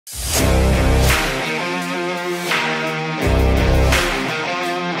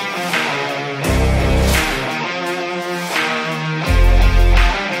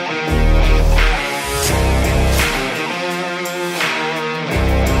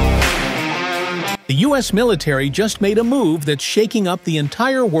The US military just made a move that's shaking up the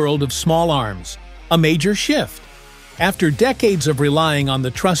entire world of small arms. A major shift. After decades of relying on the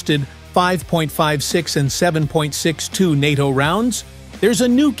trusted 5.56 and 7.62 NATO rounds, there's a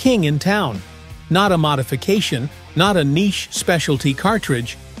new king in town. Not a modification, not a niche specialty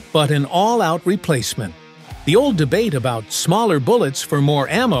cartridge, but an all-out replacement. The old debate about smaller bullets for more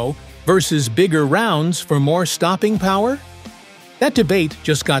ammo versus bigger rounds for more stopping power? That debate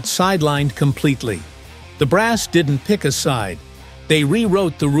just got sidelined completely. The brass didn't pick a side. They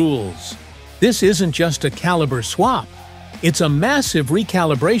rewrote the rules. This isn't just a caliber swap. It's a massive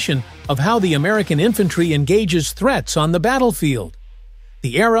recalibration of how the American infantry engages threats on the battlefield.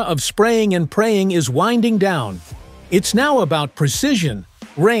 The era of spraying and praying is winding down. It's now about precision,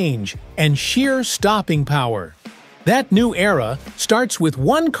 range, and sheer stopping power. That new era starts with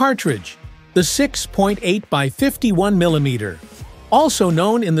one cartridge, the 6.8 by 51 mm, also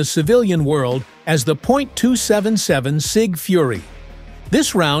known in the civilian world as the .277 Sig Fury.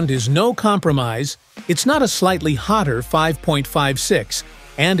 This round is no compromise. It's not a slightly hotter 5.56,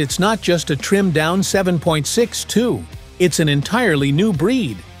 and it's not just a trimmed-down 7.62. It's an entirely new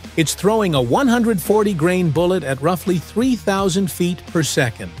breed. It's throwing a 140-grain bullet at roughly 3,000 feet per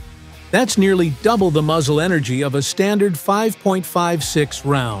second. That's nearly double the muzzle energy of a standard 5.56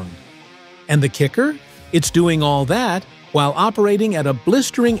 round. And the kicker? It's doing all that while operating at a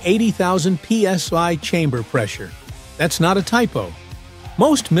blistering 80,000 psi chamber pressure. That's not a typo.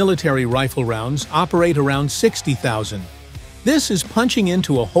 Most military rifle rounds operate around 60,000. This is punching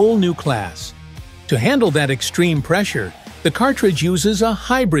into a whole new class. To handle that extreme pressure, the cartridge uses a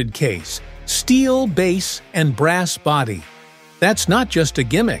hybrid case, steel base and brass body. That's not just a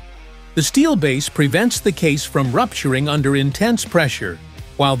gimmick. The steel base prevents the case from rupturing under intense pressure,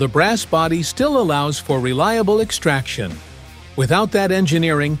 while the brass body still allows for reliable extraction. Without that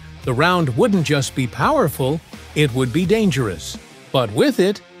engineering, the round wouldn't just be powerful, it would be dangerous. But with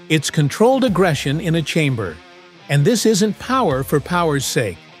it, it's controlled aggression in a chamber. And this isn't power for power's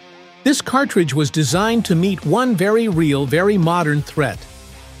sake. This cartridge was designed to meet one very real, very modern threat: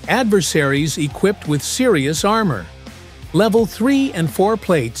 adversaries equipped with serious armor. Level 3 and 4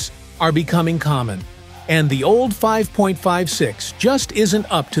 plates are becoming common, and the old 5.56 just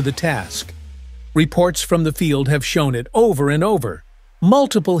isn't up to the task. Reports from the field have shown it over and over.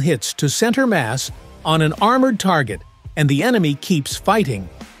 Multiple hits to center mass on an armored target, and the enemy keeps fighting.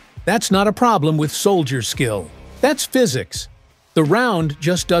 That's not a problem with soldier skill. That's physics. The round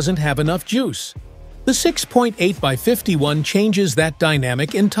just doesn't have enough juice. The 6.8 by 51 changes that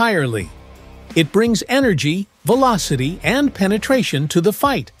dynamic entirely. It brings energy, velocity, and penetration to the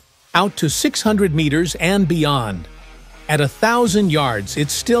fight, out to 600 meters and beyond. At 1,000 yards,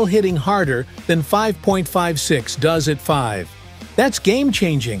 it's still hitting harder than 5.56 does at 5. That's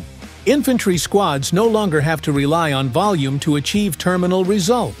game-changing. Infantry squads no longer have to rely on volume to achieve terminal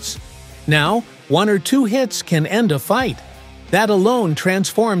results. Now, 1 or 2 hits can end a fight. That alone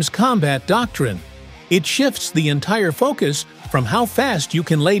transforms combat doctrine. It shifts the entire focus from how fast you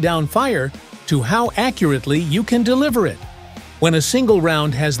can lay down fire to how accurately you can deliver it. When a single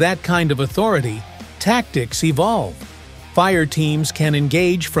round has that kind of authority, tactics evolve. Fire teams can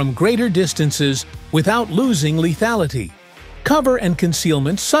engage from greater distances without losing lethality. Cover and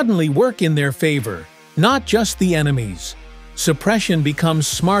concealment suddenly work in their favor, not just the enemy's. Suppression becomes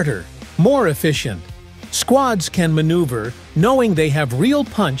smarter, more efficient. Squads can maneuver knowing they have real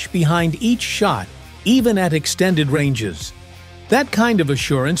punch behind each shot, even at extended ranges. That kind of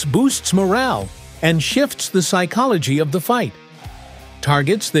assurance boosts morale and shifts the psychology of the fight.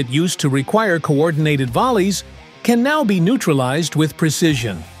 Targets that used to require coordinated volleys can now be neutralized with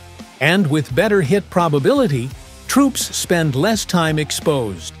precision. And with better hit probability, troops spend less time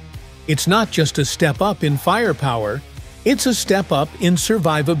exposed. It's not just a step up in firepower, it's a step up in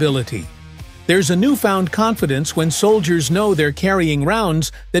survivability. There's a newfound confidence when soldiers know they're carrying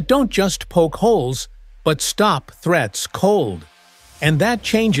rounds that don't just poke holes, but stop threats cold. And that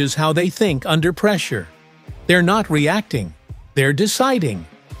changes how they think under pressure. They're not reacting, they're deciding.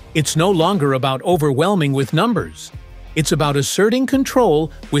 It's no longer about overwhelming with numbers. It's about asserting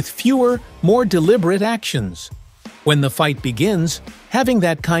control with fewer, more deliberate actions. When the fight begins, having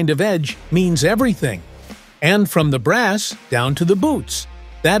that kind of edge means everything. And from the brass down to the boots,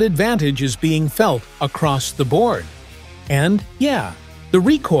 that advantage is being felt across the board. And yeah, the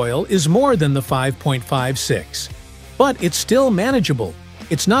recoil is more than the 5.56. But it's still manageable.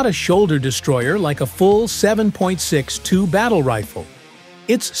 It's not a shoulder destroyer like a full 7.62 battle rifle.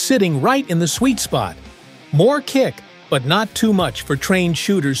 It's sitting right in the sweet spot. More kick, but not too much for trained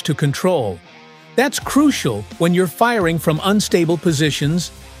shooters to control. That's crucial when you're firing from unstable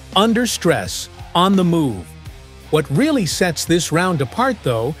positions, under stress, on the move. What really sets this round apart,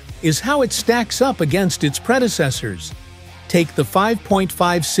 though, is how it stacks up against its predecessors. Take the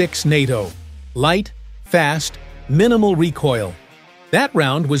 5.56 NATO. Light, fast, minimal recoil. That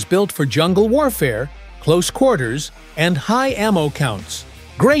round was built for jungle warfare, close quarters, and high ammo counts.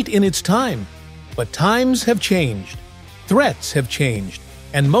 Great in its time. But times have changed. Threats have changed.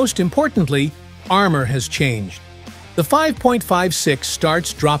 And most importantly, armor has changed. The 5.56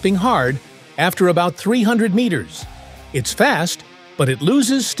 starts dropping hard after about 300 meters. It's fast, but it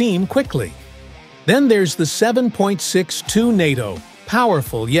loses steam quickly. Then there's the 7.62 NATO.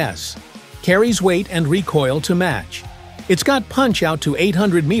 Powerful, yes. Carries weight and recoil to match. It's got punch out to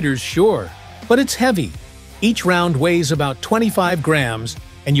 800 meters, sure, but it's heavy. Each round weighs about 25 grams,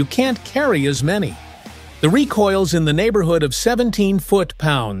 and you can't carry as many. The recoil's in the neighborhood of 17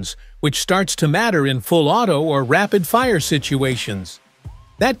 foot-pounds, which starts to matter in full auto or rapid-fire situations.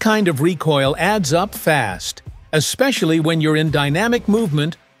 That kind of recoil adds up fast, especially when you're in dynamic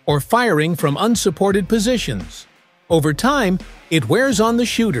movement or firing from unsupported positions. Over time, it wears on the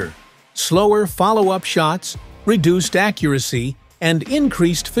shooter. Slower follow-up shots, reduced accuracy, and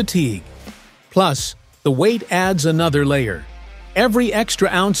increased fatigue. Plus, the weight adds another layer. Every extra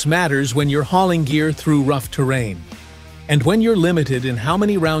ounce matters when you're hauling gear through rough terrain. And when you're limited in how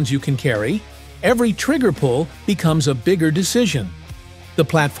many rounds you can carry, every trigger pull becomes a bigger decision. The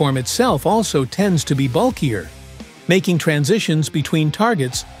platform itself also tends to be bulkier, making transitions between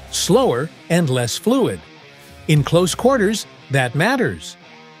targets slower and less fluid. In close quarters, that matters.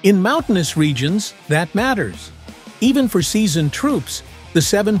 In mountainous regions, that matters. Even for seasoned troops, the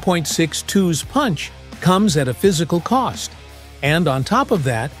 7.62's punch comes at a physical cost. And on top of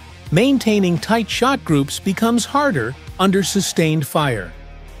that, maintaining tight shot groups becomes harder under sustained fire.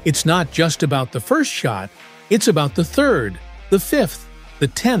 It's not just about the first shot, it's about the third, the fifth, the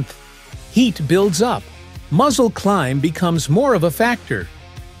 10th. Heat builds up. Muzzle climb becomes more of a factor.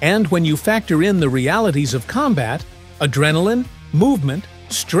 And when you factor in the realities of combat, adrenaline, movement,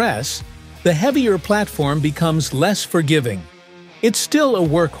 stress, the heavier platform becomes less forgiving. It's still a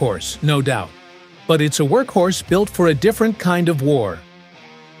workhorse, no doubt, but it's a workhorse built for a different kind of war.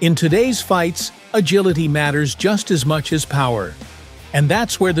 In today's fights, agility matters just as much as power. And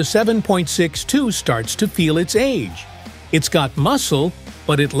that's where the 7.62 starts to feel its age. It's got muscle,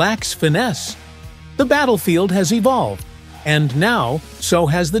 but it lacks finesse. The battlefield has evolved, and now so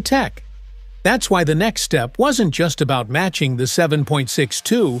has the tech. That's why the next step wasn't just about matching the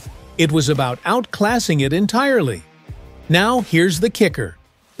 7.62, it was about outclassing it entirely. Now here's the kicker.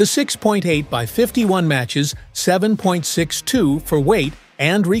 The 6.8 by 51 matches 7.62 for weight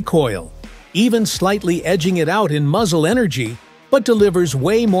and recoil, even slightly edging it out in muzzle energy, but delivers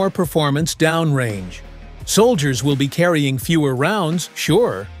way more performance downrange. Soldiers will be carrying fewer rounds,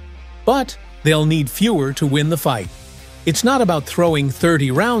 sure, but they'll need fewer to win the fight. It's not about throwing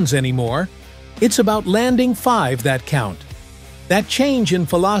 30 rounds anymore, it's about landing 5 that count. That change in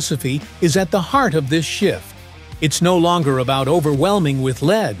philosophy is at the heart of this shift. It's no longer about overwhelming with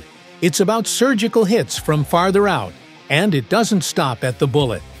lead, it's about surgical hits from farther out, and it doesn't stop at the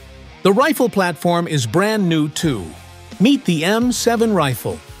bullet. The rifle platform is brand new too. Meet the M7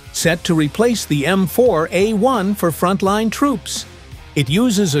 rifle, set to replace the M4A1 for frontline troops. It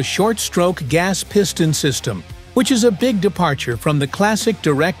uses a short-stroke gas piston system, which is a big departure from the classic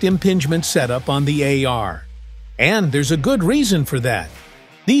direct impingement setup on the AR. And there's a good reason for that.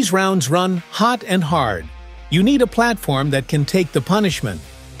 These rounds run hot and hard. You need a platform that can take the punishment.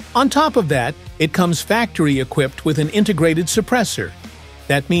 On top of that, it comes factory-equipped with an integrated suppressor.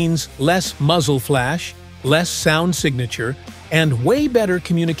 That means less muzzle flash, less sound signature, and way better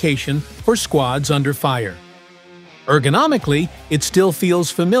communication for squads under fire. Ergonomically, it still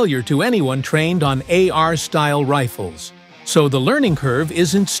feels familiar to anyone trained on AR-style rifles, so the learning curve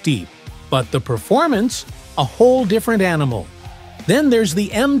isn't steep, but the performance, a whole different animal. Then there's the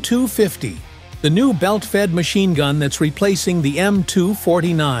M250, the new belt-fed machine gun that's replacing the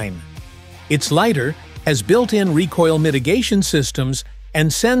M249. It's lighter, has built-in recoil mitigation systems,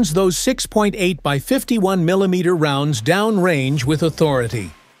 and sends those 6.8 by 51 mm rounds downrange with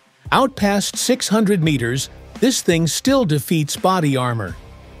authority. Out past 600 meters, this thing still defeats body armor.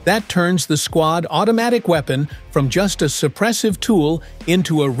 That turns the squad automatic weapon from just a suppressive tool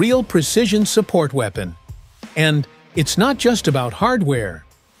into a real precision support weapon. And it's not just about hardware.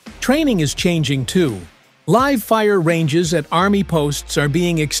 Training is changing too. Live fire ranges at Army posts are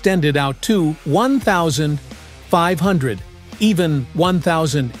being extended out to 1,500, even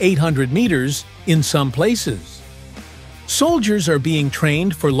 1,800 meters in some places. Soldiers are being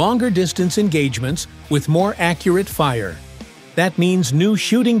trained for longer distance engagements with more accurate fire. That means new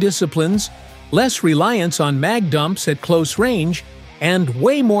shooting disciplines, less reliance on mag dumps at close range, and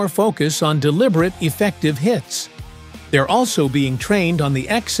way more focus on deliberate, effective hits. They're also being trained on the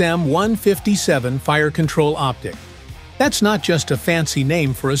XM157 fire control optic. That's not just a fancy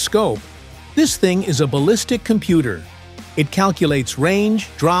name for a scope. This thing is a ballistic computer. It calculates range,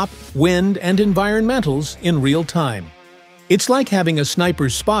 drop, wind, and environmentals in real time. It's like having a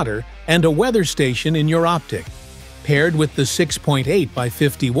sniper's spotter and a weather station in your optic. Paired with the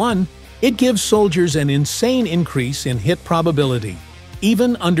 6.8x51, it gives soldiers an insane increase in hit probability,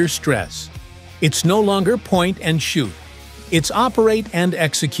 even under stress. It's no longer point and shoot. It's operate and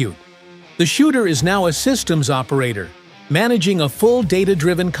execute. The shooter is now a systems operator, managing a full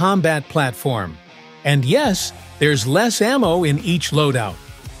data-driven combat platform. And yes, there's less ammo in each loadout.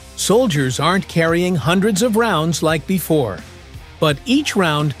 Soldiers aren't carrying hundreds of rounds like before. But each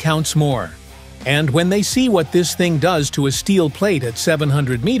round counts more. And when they see what this thing does to a steel plate at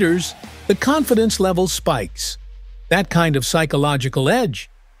 700 meters, the confidence level spikes. That kind of psychological edge,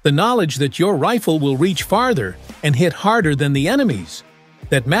 the knowledge that your rifle will reach farther and hit harder than the enemy's,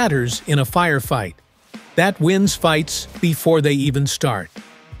 that matters in a firefight. That wins fights before they even start.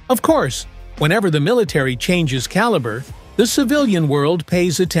 Of course, whenever the military changes caliber, the civilian world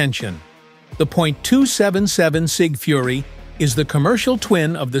pays attention. The .277 Sig Fury is the commercial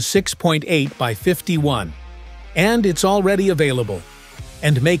twin of the 6.8x51, and it's already available.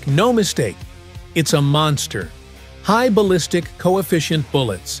 And make no mistake, it's a monster. High ballistic coefficient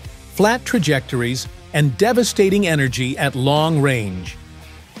bullets, flat trajectories, and devastating energy at long range.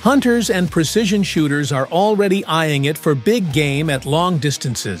 Hunters and precision shooters are already eyeing it for big game at long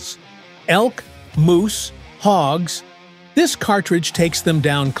distances. Elk, moose, hogs. This cartridge takes them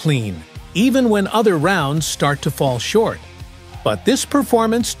down clean, even when other rounds start to fall short. But this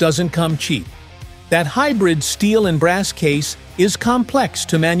performance doesn't come cheap. That hybrid steel and brass case is complex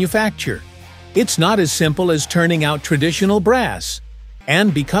to manufacture. It's not as simple as turning out traditional brass.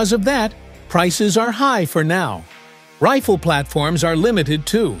 And because of that, prices are high for now. Rifle platforms are limited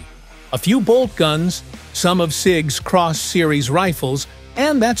too. A few bolt guns, some of SIG's cross-series rifles,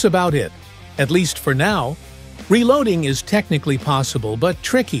 and that's about it, at least for now. Reloading is technically possible, but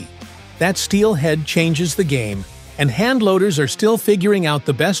tricky. That steel head changes the game, and handloaders are still figuring out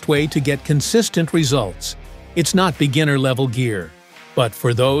the best way to get consistent results. It's not beginner-level gear. But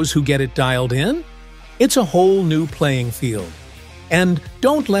for those who get it dialed in, it's a whole new playing field. And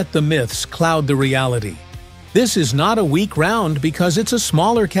don't let the myths cloud the reality. This is not a weak round because it's a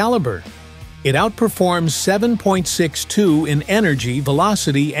smaller caliber. It outperforms 7.62 in energy,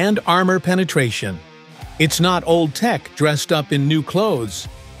 velocity, and armor penetration. It's not old tech dressed up in new clothes.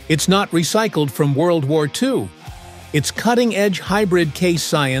 It's not recycled from World War II. It's cutting-edge hybrid case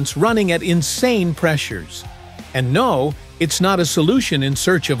science running at insane pressures. And no, it's not a solution in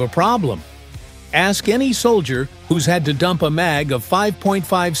search of a problem. Ask any soldier who's had to dump a mag of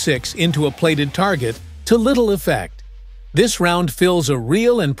 5.56 into a plated target to little effect. This round fills a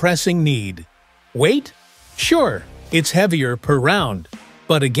real and pressing need. Weight? Sure, it's heavier per round.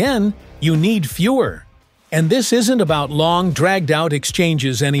 But again, you need fewer. And this isn't about long, dragged-out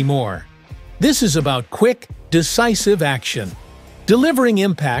exchanges anymore. This is about quick, decisive action. Delivering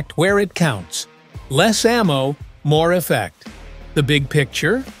impact where it counts. Less ammo, more effect. The big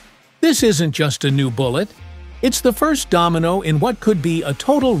picture? This isn't just a new bullet. It's the first domino in what could be a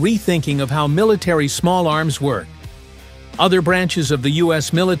total rethinking of how military small arms work. Other branches of the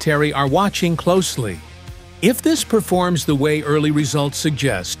U.S. military are watching closely. If this performs the way early results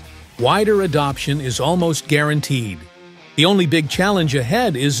suggest, wider adoption is almost guaranteed. The only big challenge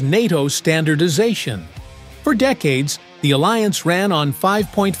ahead is NATO standardization. For decades, the alliance ran on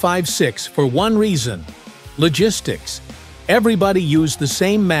 5.56 for one reason: logistics. Everybody used the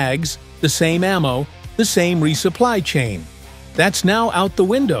same mags, the same ammo, the same resupply chain. That's now out the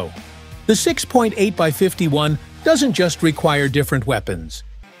window. The 6.8x51 doesn't just require different weapons.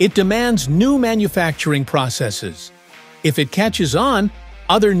 It demands new manufacturing processes. If it catches on,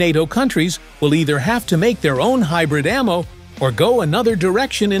 other NATO countries will either have to make their own hybrid ammo or go another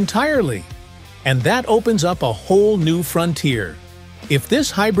direction entirely. And that opens up a whole new frontier. If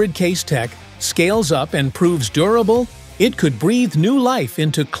this hybrid case tech scales up and proves durable, it could breathe new life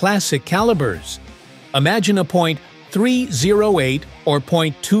into classic calibers. Imagine a .308 or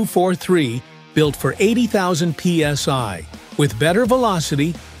 .243 built for 80,000 psi, with better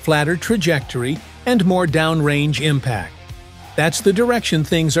velocity, flatter trajectory, and more downrange impact. That's the direction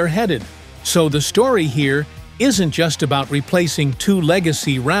things are headed. So the story here isn't just about replacing two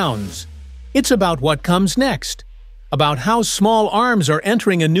legacy rounds. It's about what comes next. About how small arms are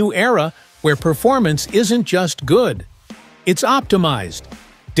entering a new era where performance isn't just good. It's optimized,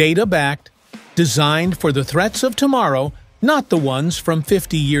 data-backed, designed for the threats of tomorrow, not the ones from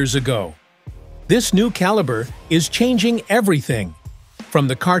 50 years ago. This new caliber is changing everything, from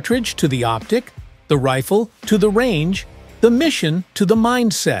the cartridge to the optic, the rifle to the range, the mission to the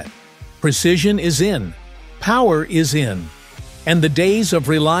mindset. Precision is in, power is in, and the days of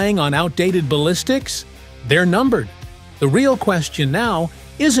relying on outdated ballistics, they're numbered. The real question now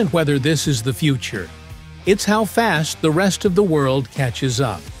isn't whether this is the future. It's how fast the rest of the world catches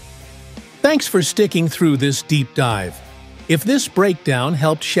up. Thanks for sticking through this deep dive. If this breakdown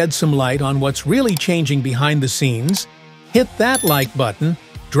helped shed some light on what's really changing behind the scenes, hit that like button,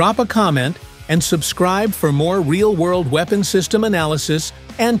 drop a comment, and subscribe for more real-world weapon system analysis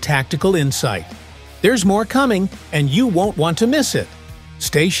and tactical insight. There's more coming, and you won't want to miss it.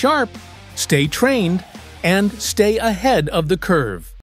 Stay sharp, stay trained, and stay ahead of the curve.